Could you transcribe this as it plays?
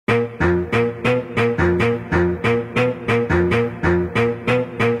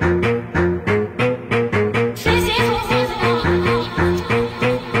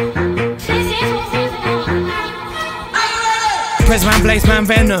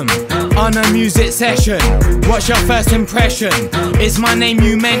Venom on a music session. What's your first impression? Is my name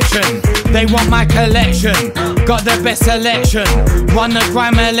you mention? They want my collection, got the best selection. Won the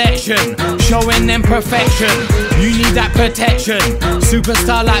Grime election, showing them perfection. You need that protection,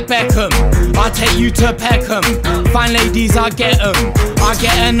 superstar like Beckham. I'll take you to Peckham, fine ladies I get them. I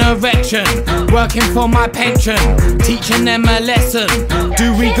get an erection, working for my pension, teaching them a lesson.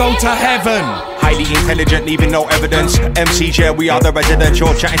 Do we go to heaven? Highly intelligent, leaving no evidence. MCs, yeah, we are the residents.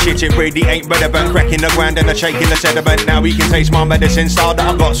 You're chatting shit, it really ain't relevant. Cracking the ground and shaking the sediment. Now we can taste my medicine. Style that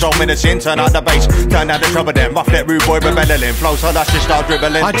I've got so medicine. Turn out the bass, turn out the trouble then. Rough that rude boy rebelling. Flow so that shit start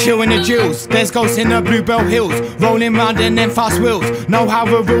dribbling. I chill in the jewels, there's ghosts in the Bluebell Hills. Rolling round in them fast wheels. Know how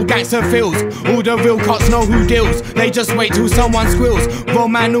a real gangster feels. All the real cops know who deals. They just wait till someone squeals. Real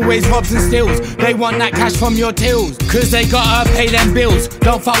man always robs and steals. They want that cash from your tills, cause they gotta pay them bills.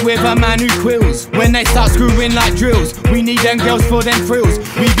 Don't fuck with a man who quills. When they start screwing like drills, we need them girls for them thrills.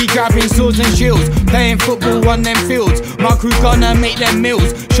 We be grabbing swords and shields, playing football on them fields. My crew gonna make them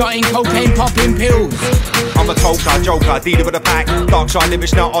meals, shotting cocaine, popping pills. I'm a toker, joker, dealer with a pack. Dark side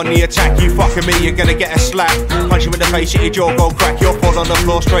lyrics now on the attack. You fucking me, you're gonna get a slap. Punch you in the face, hit your jaw, go crack. You'll fall on the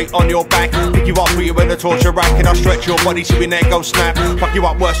floor, straight on your back. Pick you up, put you in a torture rack, and I'll stretch your body till your neck go snap. Fuck you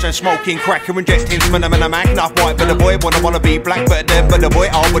up worse than smoking crack. You're injecting venom in a mac. Not white, but the boy wanna be black. But then, but the boy,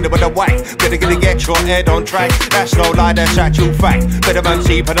 oh, with a whack. Gonna get your head on track. That's no lie, that's actual fact. Bit of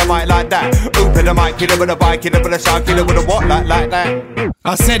MC, put a mic like that. Ooh, put a mic, killer with a bike, killer with a sound, killer with a what, like that.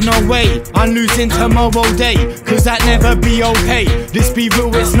 I said no way, I'm losing tomorrow day, cause that never be okay. This be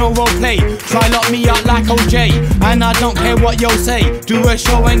real, it's no role play. Try lock me up like OJ, and I don't care what you'll say. Do a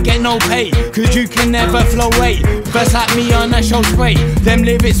show and get no pay, cause you can never flow away. Verse like me on a show spray. Them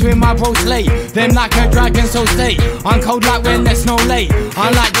lyrics with my bro slay. Them like a dragon, so stay. I'm cold like when there's no late.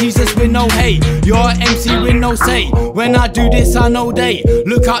 I'm like Jesus with no hate. You're an MC with no say. When I do this I know they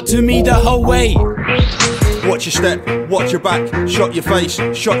look up to me the whole way. Watch your step, watch your back, shot your face,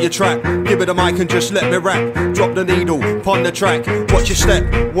 shot your trap. Give it a mic and just let me rap. Drop the needle, pon the track. Watch your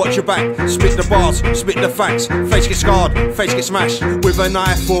step, watch your back. Spit the bars, spit the facts. Face get scarred, face get smashed with a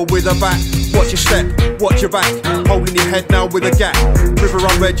knife or with a bat. Watch your step, watch your back. Holding your head now with a gap. River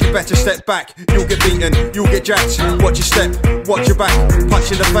unread, you better step back. You'll get beaten, you'll get jacked. Watch your step, watch your back.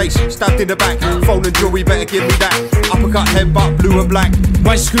 Punch in the face, stabbed in the back. Phone and jewelry, better give me that. Uppercut, headbutt, blue and black.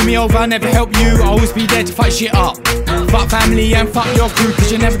 Why screw me over, I never help you. I'll always be there to fight shit up. Fuck family and fuck your crew,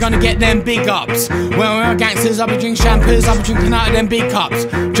 cause you're never gonna get them big ups. When we're gangsters, I'll be drinking champers, I'll be drinking out of them big cups.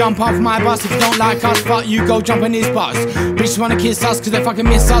 Jump off my bus if you don't like us, fuck you, go jump on his bus. Bitches wanna kiss us cause they fucking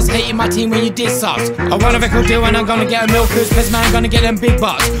miss us, hating my team when you diss us. I want a record deal and I'm gonna get a milk, cause Prezzaman gonna get them big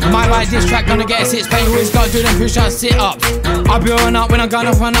butts. I might write this track, gonna get a 6-play, always gotta do them push-ups, sit-ups. I'll be rolling up when I'm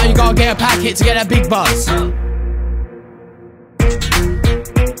gonna run out, you gotta get a packet to get that big buzz.